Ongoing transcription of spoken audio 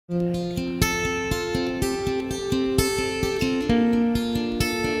Imagine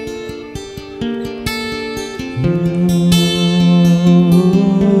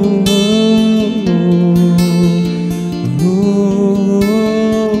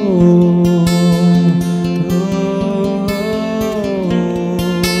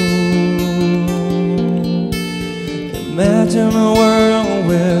a world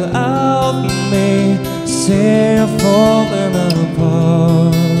without me. Say you're falling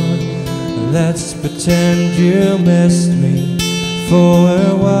apart. Let's pretend you missed me for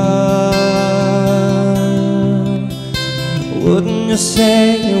a while. Wouldn't you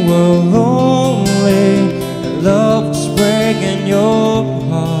say you were lonely and love was breaking your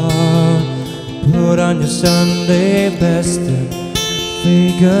heart? Put on your Sunday best and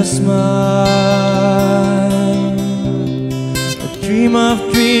fake a smile. Dream of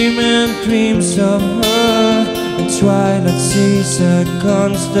dreaming dreams of her, and twilight sees a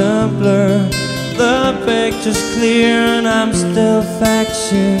constant blur. The picture's clear and I'm still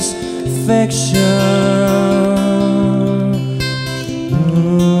factious fiction.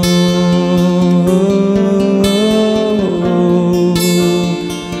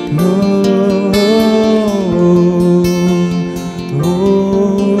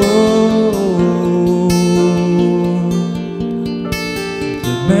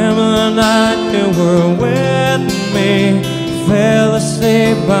 Remember the night you were with me, fell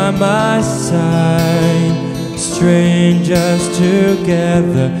asleep by my side. Strangers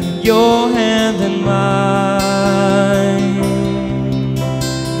together, your hand in mine.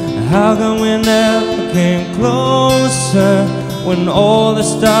 How come we never came closer when all the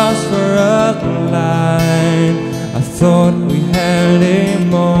stars were aligned? I thought we had a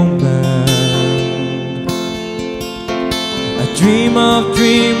moment. Dream of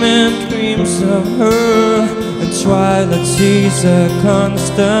dreaming dreams of her, and twilight sees a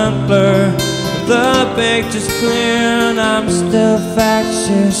constant blur. The picture's clear and I'm still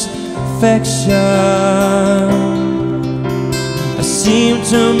factious fiction. I seem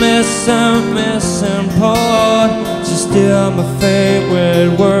to miss a missing part. She's still my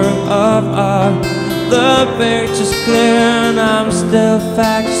favorite work of art. The picture's clear and I'm still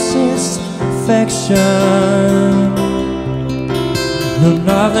factious fiction. No,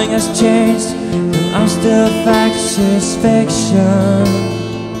 nothing has changed, and I'm still factious fiction.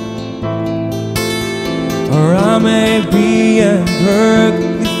 Or I may be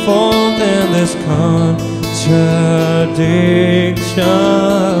imperfectly formed in this contradiction.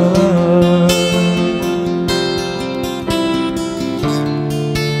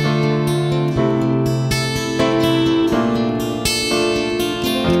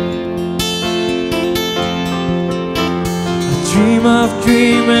 Dream of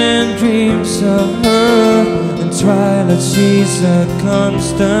dreaming dreams of her, and twilight she's a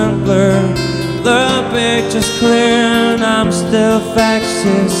constant blur. The picture's clear and I'm still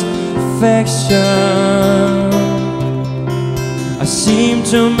factious fiction. I seem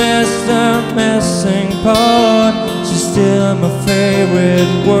to miss the missing part. She's still my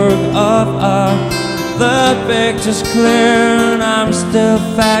favorite work of art. The picture's clear and I'm still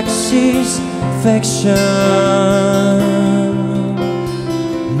factious fiction.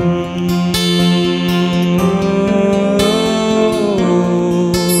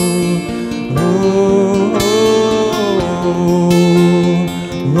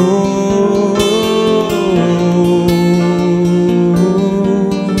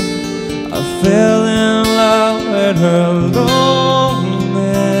 I fell in love with her loneliness.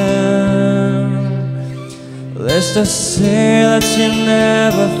 Let's just say that she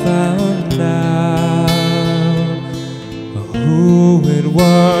never found out who it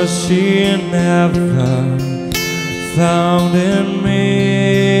was she never found in me.